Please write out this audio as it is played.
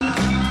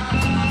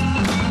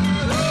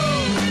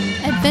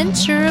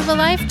adventure of a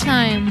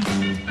lifetime.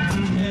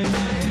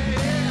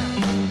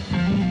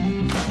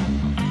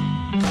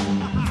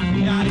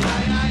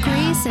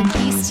 Grace and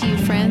peace to you,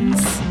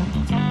 friends.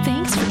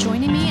 Thanks for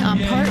joining me on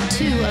part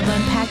 2 of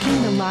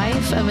unpacking the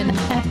life of an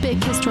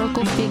epic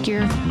historical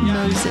figure,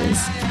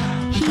 Moses.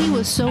 He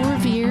was so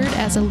revered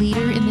as a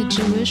leader in the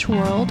Jewish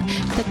world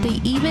that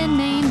they even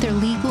named their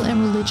legal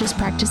and religious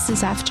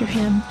practices after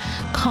him,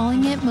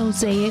 calling it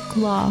Mosaic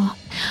law.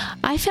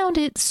 I found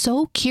it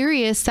so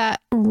curious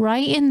that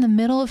right in the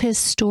middle of his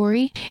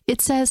story,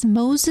 it says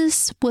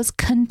Moses was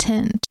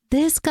content.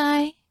 This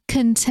guy,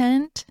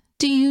 content?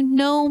 Do you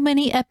know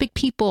many epic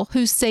people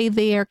who say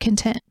they are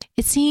content?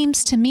 It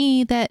seems to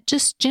me that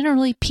just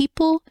generally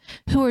people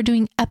who are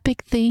doing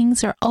epic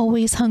things are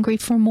always hungry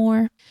for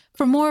more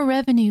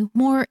revenue,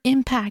 more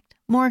impact,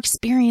 more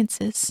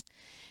experiences.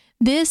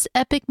 This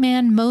epic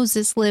man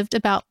Moses lived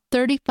about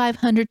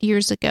 3,500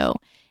 years ago,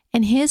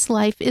 and his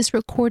life is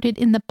recorded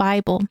in the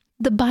Bible.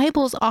 The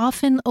Bible is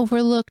often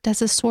overlooked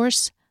as a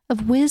source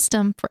of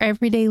wisdom for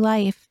everyday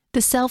life.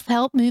 The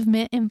self-help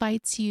movement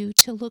invites you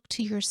to look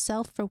to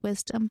yourself for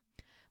wisdom,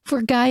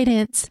 for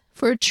guidance,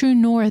 for a true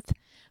north,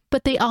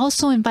 but they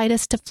also invite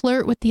us to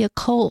flirt with the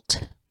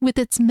occult, with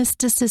its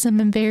mysticism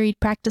and varied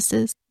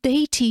practices.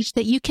 They teach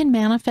that you can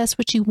manifest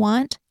what you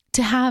want,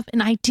 to have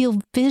an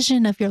ideal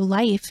vision of your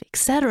life,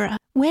 etc.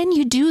 When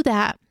you do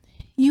that,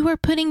 you are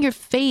putting your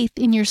faith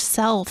in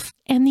yourself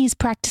and these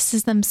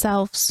practices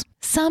themselves.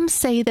 Some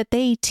say that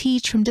they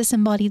teach from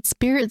disembodied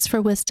spirits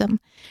for wisdom,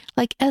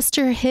 like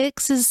Esther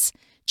Hicks's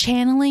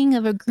channeling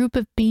of a group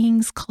of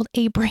beings called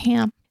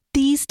Abraham.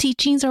 These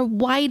teachings are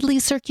widely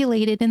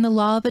circulated in the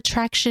law of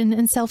attraction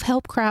and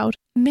self-help crowd.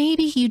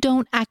 Maybe you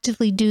don't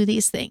actively do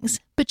these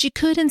things, but you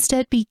could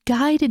instead be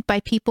guided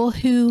by people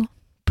who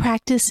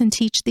practice and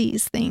teach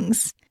these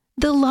things.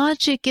 The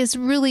logic is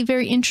really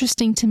very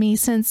interesting to me,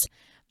 since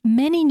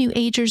many New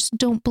Agers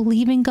don't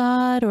believe in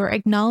God or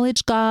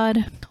acknowledge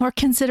God or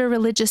consider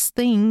religious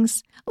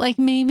things. Like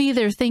maybe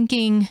they're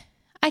thinking,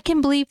 I can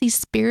believe these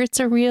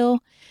spirits are real,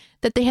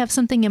 that they have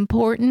something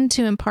important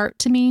to impart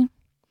to me.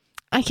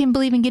 I can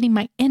believe in getting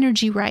my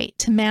energy right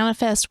to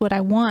manifest what I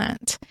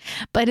want,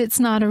 but it's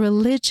not a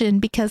religion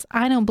because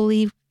I don't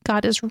believe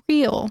God is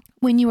real.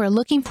 When you are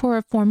looking for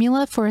a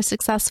formula for a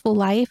successful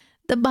life,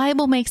 the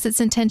Bible makes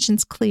its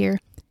intentions clear.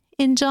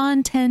 In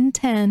John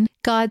 10:10,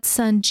 God's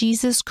Son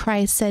Jesus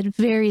Christ said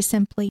very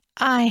simply,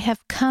 I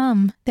have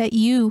come that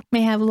you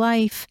may have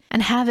life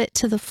and have it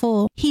to the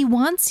full. He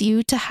wants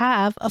you to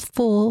have a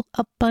full,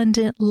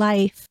 abundant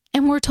life.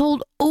 And we're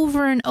told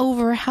over and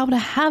over how to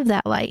have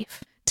that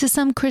life. To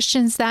some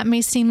Christians, that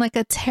may seem like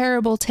a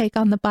terrible take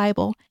on the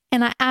Bible,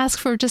 and I ask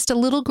for just a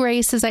little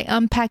grace as I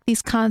unpack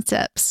these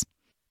concepts.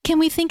 Can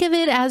we think of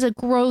it as a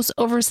gross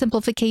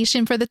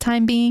oversimplification for the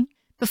time being?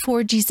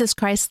 Before Jesus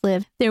Christ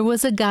lived, there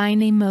was a guy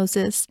named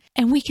Moses,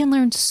 and we can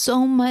learn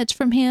so much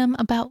from him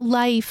about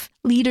life,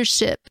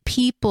 leadership,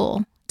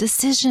 people,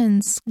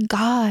 decisions,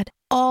 God,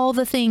 all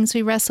the things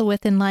we wrestle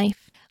with in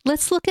life.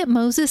 Let's look at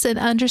Moses and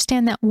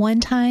understand that one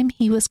time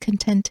he was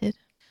contented.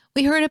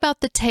 We heard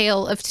about the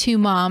tale of two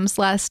moms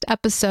last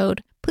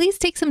episode. Please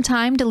take some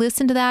time to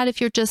listen to that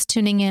if you're just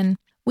tuning in.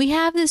 We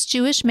have this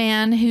Jewish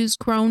man who's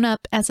grown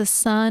up as a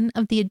son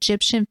of the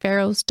Egyptian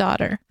Pharaoh's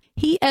daughter.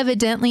 He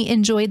evidently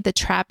enjoyed the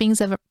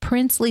trappings of a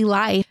princely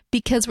life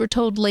because we're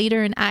told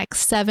later in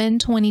Acts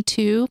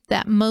 7:22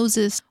 that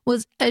Moses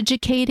was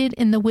educated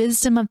in the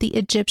wisdom of the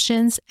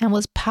Egyptians and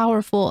was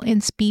powerful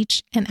in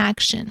speech and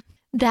action.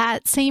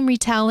 That same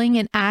retelling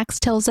in Acts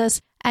tells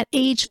us at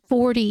age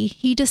 40,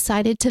 he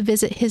decided to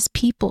visit his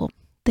people,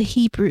 the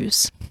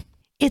Hebrews.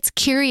 It's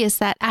curious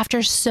that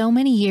after so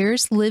many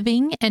years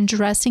living and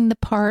dressing the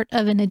part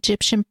of an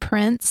Egyptian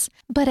prince,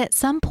 but at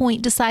some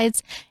point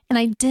decides and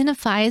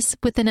identifies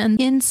with an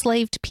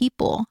enslaved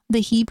people,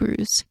 the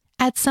Hebrews.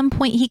 At some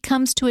point, he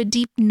comes to a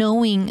deep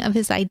knowing of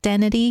his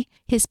identity,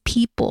 his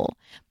people,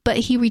 but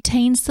he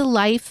retains the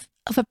life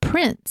of a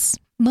prince.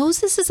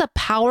 Moses is a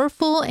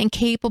powerful and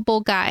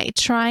capable guy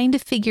trying to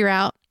figure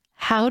out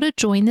how to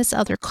join this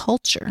other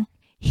culture.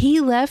 He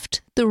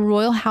left the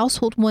royal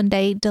household one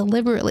day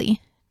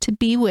deliberately to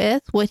be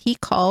with what he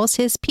calls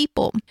his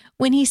people.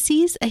 When he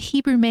sees a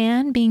Hebrew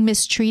man being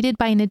mistreated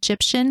by an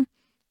Egyptian,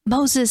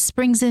 Moses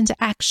springs into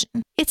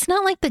action. It's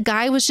not like the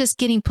guy was just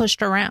getting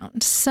pushed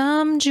around.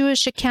 Some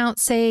Jewish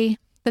accounts say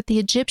that the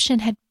Egyptian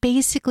had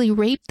basically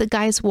raped the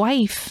guy's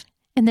wife,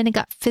 and then it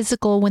got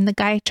physical when the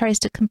guy tries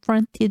to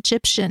confront the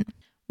Egyptian.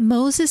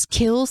 Moses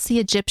kills the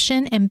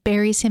Egyptian and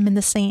buries him in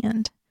the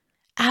sand.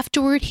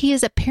 Afterward, he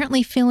is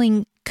apparently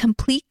feeling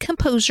complete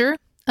composure,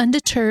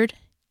 undeterred,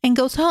 and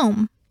goes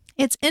home.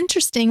 It's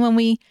interesting when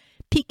we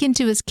peek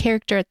into his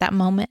character at that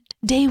moment.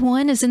 Day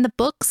 1 is in the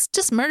books,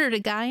 just murdered a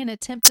guy in an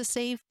attempt to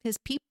save his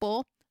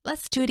people.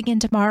 Let's do it again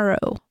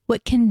tomorrow.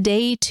 What can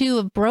day 2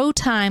 of bro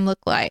time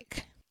look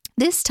like?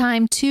 This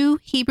time, 2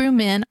 Hebrew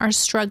men are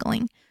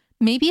struggling,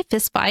 maybe a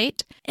fist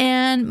fight,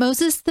 and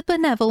Moses the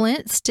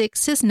benevolent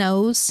sticks his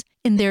nose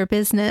in their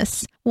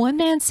business. One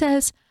man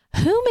says,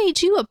 "Who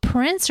made you a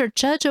prince or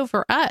judge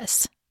over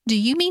us?" Do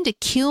you mean to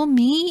kill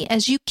me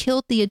as you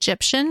killed the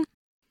Egyptian?"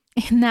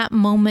 In that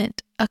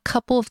moment, a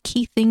couple of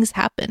key things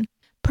happened.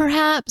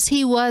 Perhaps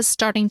he was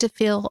starting to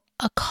feel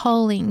a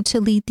calling to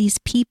lead these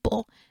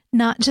people,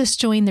 not just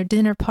join their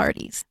dinner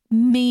parties.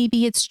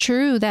 Maybe it's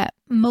true that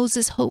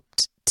Moses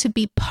hoped to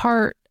be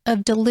part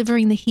of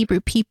delivering the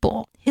Hebrew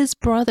people, his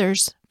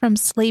brothers, from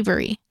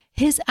slavery.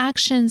 His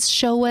actions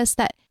show us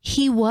that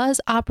he was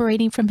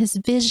operating from his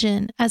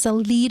vision as a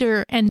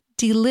leader and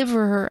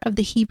deliverer of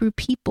the Hebrew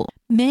people.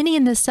 Many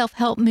in the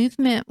self-help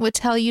movement would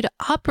tell you to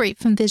operate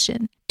from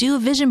vision. Do a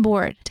vision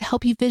board to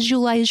help you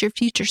visualize your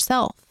future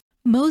self.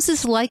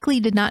 Moses likely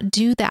did not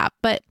do that,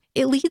 but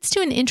it leads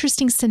to an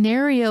interesting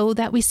scenario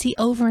that we see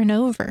over and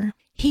over.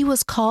 He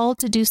was called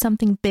to do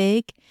something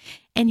big,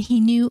 and he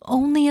knew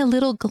only a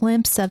little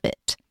glimpse of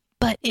it.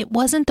 But it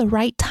wasn't the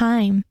right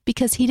time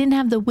because he didn't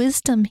have the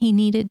wisdom he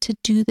needed to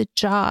do the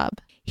job.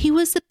 He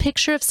was the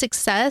picture of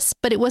success,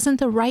 but it wasn't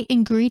the right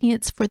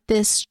ingredients for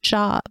this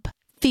job.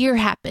 Fear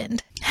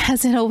happened,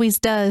 as it always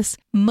does.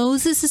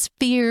 Moses'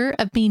 fear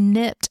of being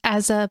nipped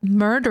as a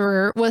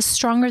murderer was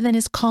stronger than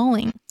his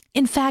calling.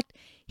 In fact,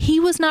 he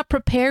was not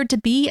prepared to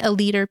be a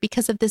leader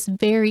because of this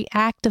very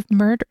act of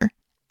murder.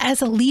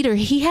 As a leader,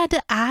 he had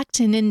to act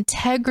in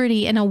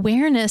integrity and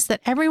awareness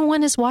that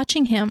everyone is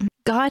watching him.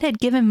 God had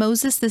given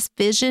Moses this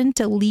vision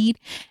to lead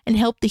and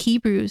help the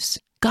Hebrews,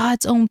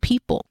 God's own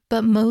people.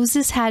 But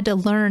Moses had to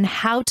learn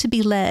how to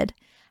be led,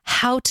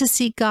 how to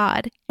see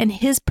God and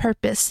his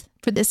purpose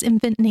for this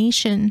infant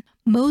nation.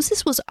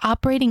 Moses was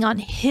operating on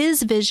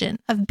his vision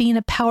of being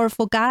a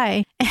powerful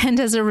guy, and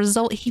as a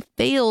result, he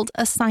failed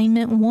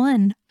assignment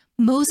 1.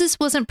 Moses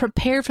wasn't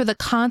prepared for the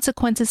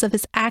consequences of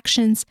his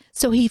actions,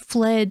 so he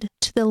fled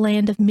to the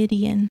land of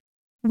Midian.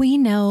 We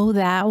know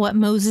that what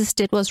Moses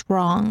did was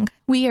wrong.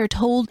 We are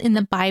told in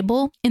the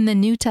Bible, in the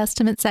New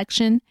Testament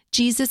section,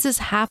 Jesus'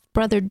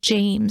 half-brother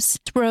James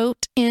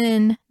wrote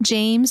in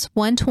James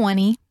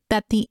 1:20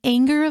 that the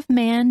anger of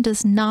man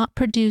does not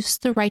produce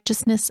the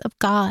righteousness of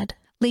God.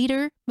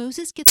 Later,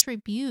 Moses gets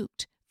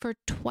rebuked for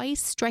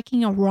twice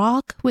striking a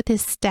rock with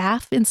his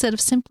staff instead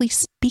of simply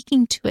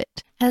speaking to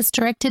it, as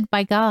directed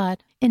by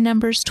God. In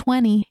Numbers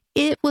 20,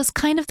 it was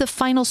kind of the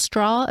final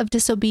straw of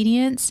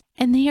disobedience,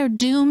 and they are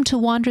doomed to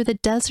wander the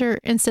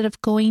desert instead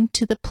of going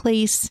to the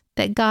place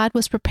that God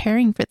was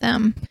preparing for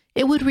them.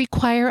 It would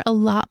require a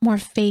lot more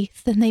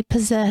faith than they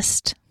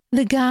possessed.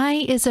 The guy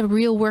is a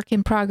real work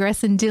in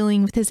progress in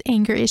dealing with his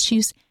anger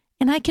issues,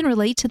 and I can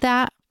relate to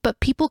that, but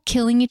people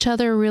killing each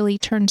other really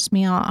turns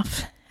me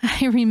off.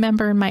 I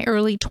remember in my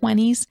early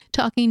 20s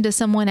talking to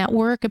someone at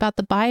work about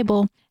the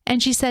Bible,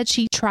 and she said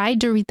she tried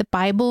to read the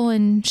Bible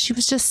and she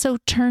was just so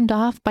turned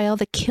off by all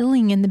the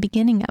killing in the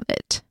beginning of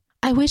it.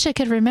 I wish I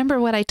could remember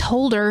what I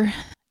told her.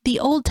 The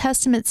Old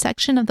Testament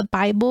section of the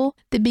Bible,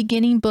 the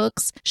beginning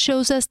books,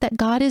 shows us that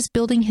God is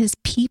building his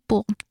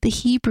people, the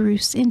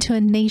Hebrews, into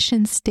a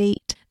nation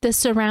state. The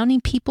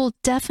surrounding people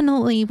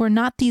definitely were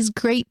not these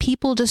great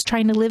people just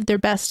trying to live their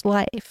best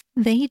life.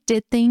 They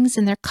did things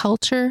in their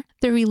culture,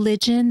 their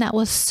religion that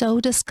was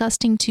so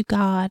disgusting to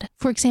God.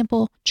 For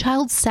example,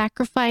 child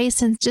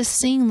sacrifice and just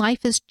seeing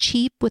life as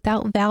cheap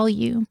without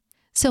value.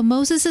 So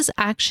Moses'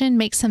 action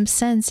makes some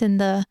sense in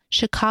the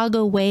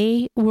Chicago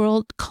way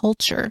world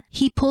culture.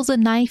 He pulls a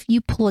knife,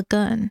 you pull a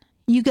gun.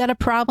 You got a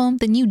problem,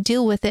 then you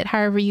deal with it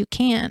however you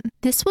can.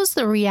 This was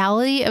the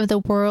reality of the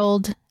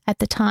world at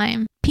the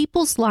time.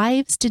 People's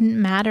lives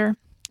didn't matter,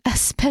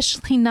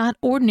 especially not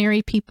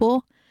ordinary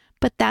people,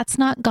 but that's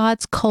not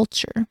God's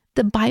culture.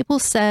 The Bible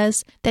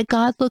says that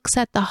God looks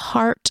at the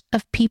heart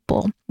of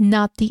people,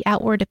 not the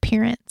outward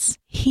appearance.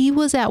 He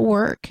was at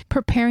work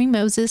preparing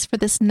Moses for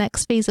this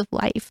next phase of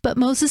life, but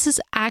Moses'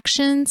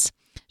 actions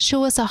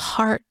show us a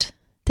heart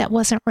that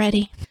wasn't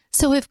ready.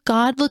 So if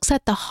God looks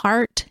at the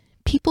heart,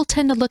 people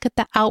tend to look at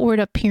the outward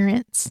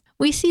appearance.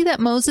 We see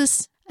that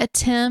Moses'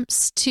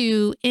 attempts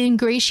to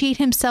ingratiate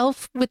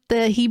himself with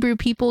the Hebrew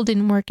people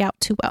didn't work out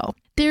too well.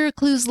 There are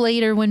clues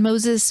later when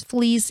Moses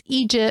flees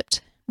Egypt.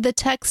 The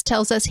text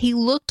tells us he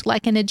looked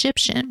like an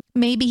Egyptian.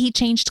 Maybe he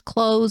changed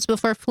clothes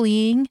before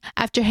fleeing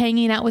after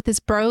hanging out with his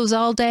bros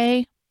all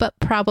day, but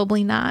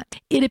probably not.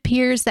 It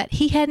appears that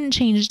he hadn't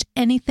changed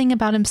anything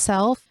about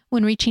himself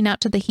when reaching out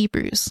to the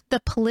Hebrews.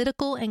 The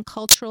political and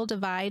cultural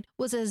divide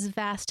was as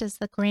vast as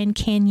the Grand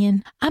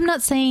Canyon. I'm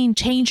not saying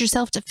change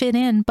yourself to fit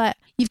in, but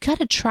you've got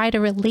to try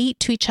to relate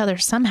to each other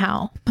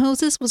somehow.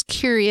 Moses was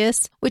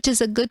curious, which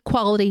is a good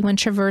quality when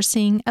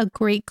traversing a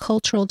great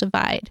cultural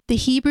divide. The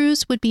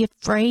Hebrews would be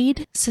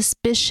afraid,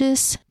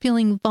 suspicious,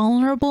 feeling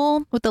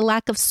vulnerable with the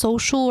lack of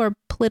social or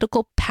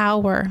political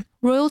power.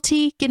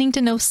 Royalty, getting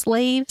to know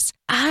slaves.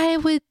 I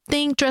would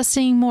think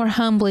dressing more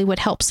humbly would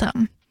help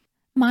some.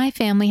 My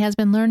family has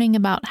been learning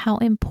about how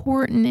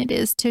important it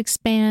is to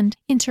expand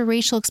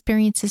interracial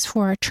experiences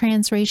for a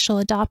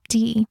transracial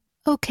adoptee.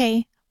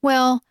 Okay,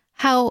 well,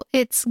 how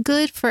it's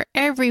good for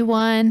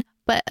everyone,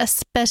 but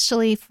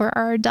especially for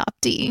our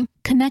adoptee.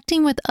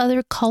 Connecting with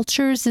other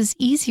cultures is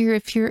easier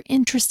if you're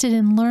interested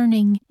in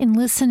learning and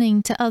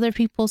listening to other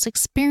people's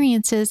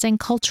experiences and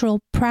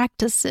cultural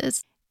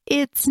practices.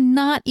 It's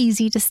not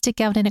easy to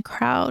stick out in a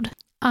crowd.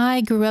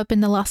 I grew up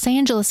in the Los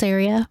Angeles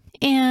area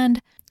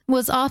and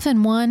was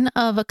often one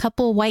of a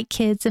couple white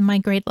kids in my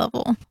grade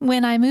level.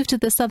 When I moved to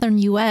the southern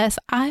U.S.,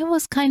 I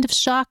was kind of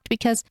shocked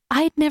because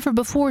I'd never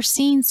before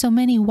seen so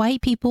many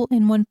white people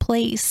in one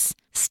place.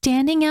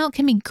 Standing out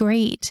can be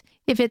great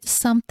if it's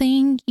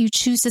something you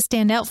choose to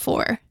stand out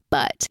for.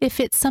 But if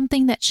it's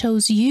something that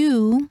shows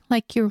you,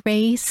 like your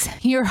race,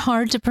 your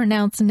hard to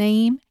pronounce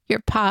name, your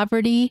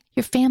poverty,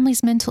 your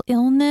family's mental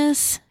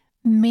illness,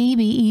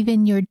 maybe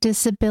even your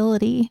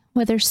disability,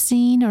 whether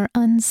seen or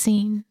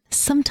unseen,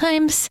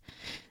 sometimes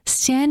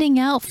standing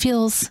out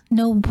feels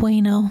no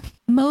bueno.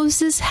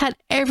 Moses had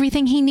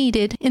everything he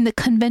needed in the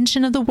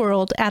convention of the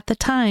world at the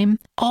time,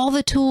 all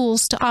the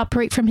tools to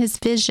operate from his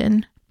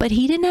vision, but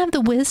he didn't have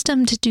the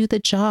wisdom to do the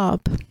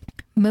job.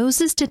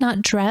 Moses did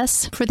not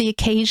dress for the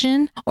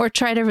occasion or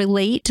try to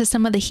relate to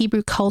some of the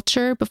Hebrew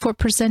culture before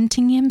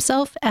presenting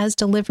himself as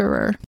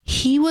deliverer.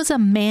 He was a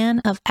man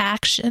of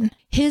action.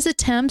 His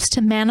attempts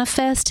to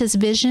manifest his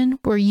vision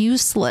were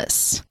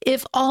useless.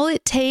 If all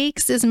it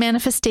takes is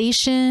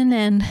manifestation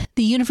and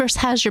the universe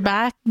has your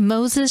back,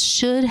 Moses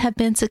should have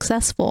been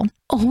successful.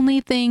 Only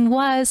thing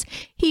was,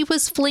 he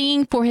was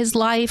fleeing for his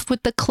life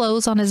with the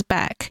clothes on his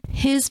back.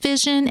 His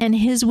vision and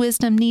his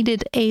wisdom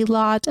needed a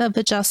lot of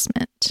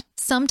adjustment.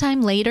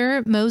 Sometime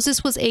later,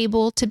 Moses was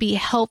able to be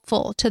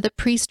helpful to the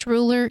priest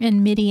ruler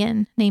in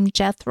Midian named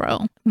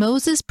Jethro.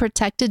 Moses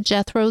protected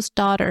Jethro's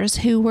daughters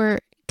who were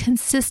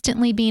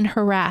consistently being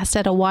harassed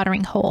at a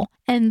watering hole.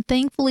 And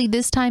thankfully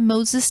this time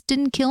Moses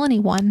didn't kill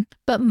anyone.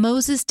 But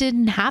Moses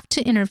didn't have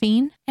to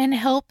intervene and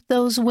help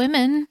those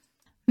women.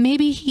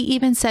 Maybe he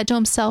even said to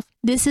himself,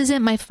 "This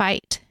isn't my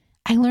fight.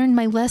 I learned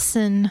my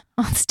lesson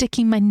on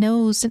sticking my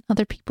nose in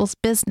other people's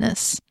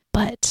business."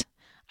 But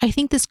I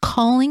think this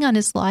calling on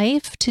his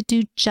life to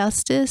do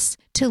justice,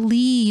 to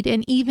lead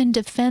and even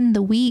defend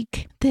the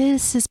weak,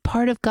 this is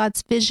part of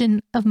God's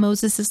vision of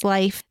Moses'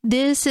 life.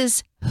 This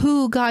is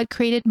who God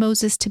created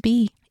Moses to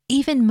be.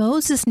 Even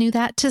Moses knew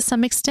that to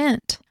some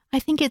extent. I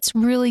think it's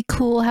really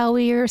cool how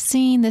we are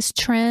seeing this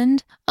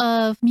trend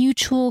of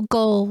mutual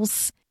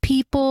goals,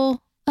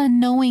 people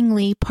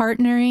unknowingly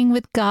partnering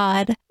with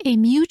God, a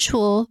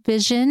mutual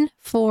vision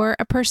for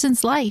a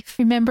person's life.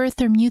 Remember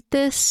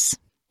Thermuthis?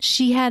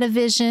 She had a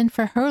vision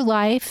for her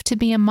life to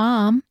be a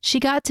mom. She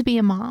got to be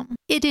a mom.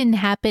 It didn't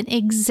happen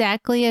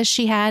exactly as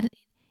she had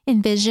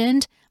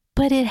envisioned,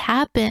 but it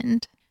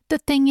happened. The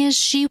thing is,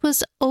 she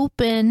was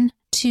open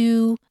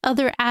to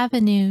other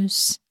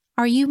avenues.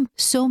 Are you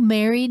so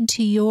married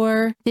to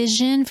your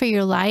vision for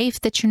your life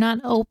that you're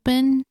not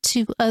open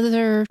to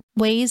other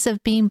ways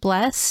of being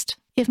blessed?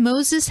 If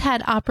Moses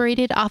had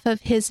operated off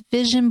of his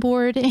vision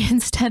board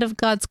instead of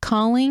God's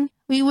calling,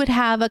 we would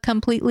have a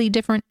completely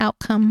different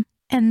outcome.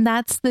 And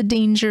that's the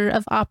danger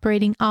of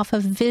operating off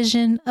of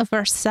vision of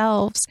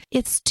ourselves.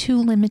 It's too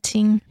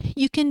limiting.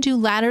 You can do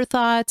ladder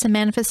thoughts and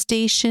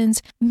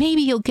manifestations.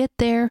 Maybe you'll get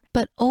there,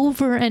 but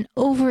over and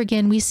over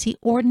again, we see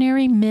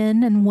ordinary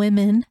men and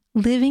women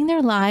living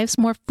their lives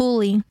more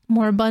fully,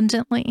 more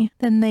abundantly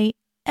than they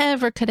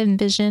ever could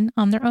envision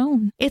on their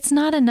own. It's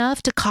not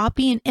enough to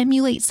copy and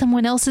emulate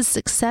someone else's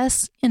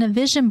success in a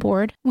vision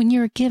board when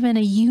you're given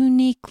a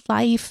unique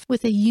life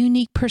with a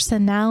unique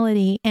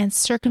personality and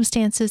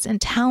circumstances and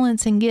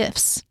talents and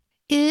gifts.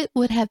 It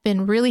would have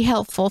been really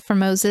helpful for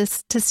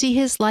Moses to see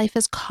his life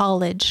as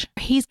college.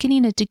 He's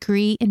getting a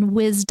degree in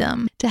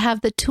wisdom to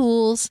have the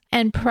tools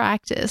and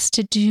practice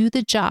to do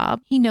the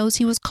job he knows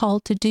he was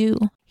called to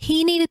do.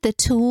 He needed the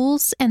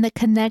tools and the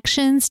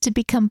connections to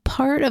become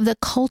part of the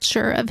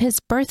culture of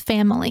his birth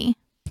family.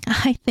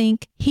 I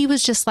think he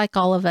was just like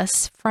all of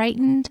us,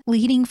 frightened,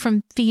 leading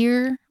from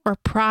fear or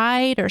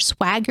pride or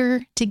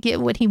swagger to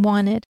get what he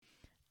wanted.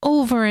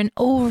 Over and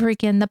over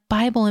again, the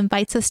Bible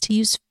invites us to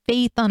use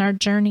faith on our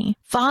journey.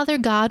 Father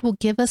God will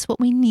give us what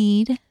we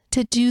need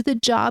to do the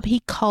job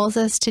he calls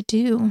us to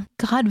do.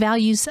 God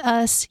values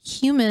us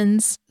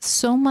humans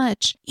so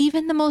much,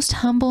 even the most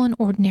humble and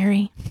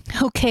ordinary.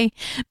 Okay,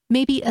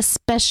 maybe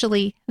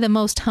especially the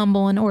most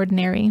humble and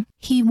ordinary.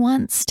 He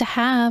wants to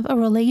have a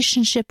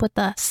relationship with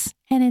us,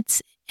 and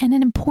it's an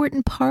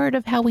important part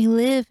of how we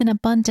live an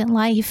abundant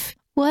life.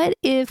 What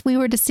if we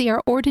were to see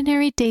our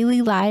ordinary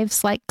daily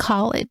lives like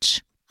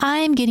college?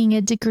 I'm getting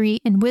a degree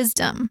in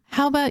wisdom.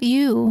 How about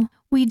you?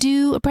 We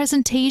do a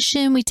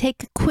presentation, we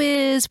take a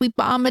quiz, we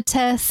bomb a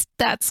test.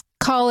 That's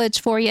college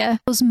for you.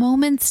 Those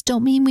moments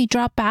don't mean we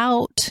drop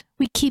out.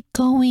 We keep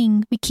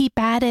going. We keep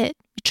at it.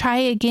 We try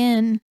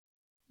again.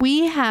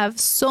 We have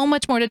so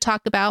much more to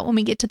talk about when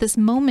we get to this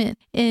moment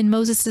in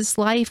Moses'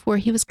 life where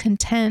he was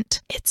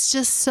content. It's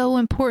just so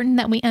important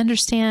that we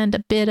understand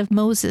a bit of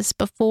Moses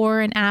before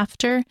and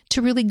after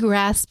to really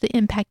grasp the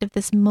impact of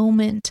this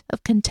moment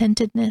of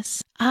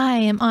contentedness. I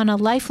am on a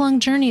lifelong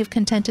journey of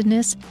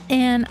contentedness,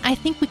 and I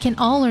think we can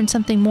all learn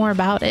something more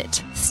about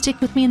it. Stick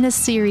with me in this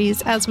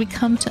series as we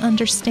come to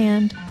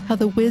understand how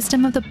the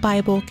wisdom of the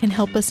Bible can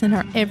help us in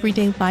our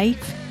everyday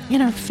life,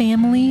 in our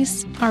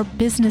families, our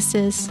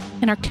businesses,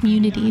 and our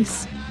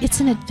communities. It's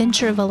an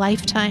adventure of a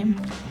lifetime.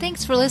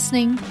 Thanks for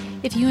listening.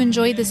 If you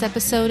enjoyed this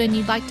episode and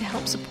you'd like to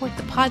help support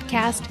the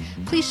podcast,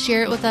 please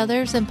share it with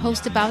others and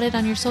post about it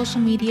on your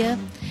social media.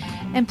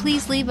 And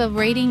please leave a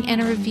rating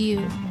and a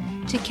review.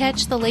 To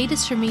catch the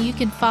latest from me, you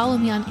can follow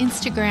me on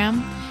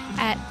Instagram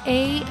at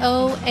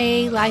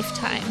AOA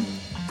Lifetime.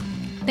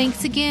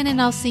 Thanks again, and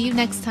I'll see you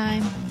next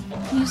time.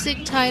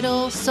 Music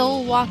title,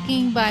 Soul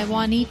Walking by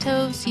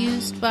Juanitos,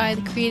 used by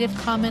the Creative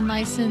Commons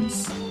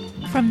license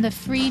from the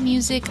Free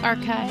Music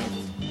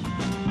Archive.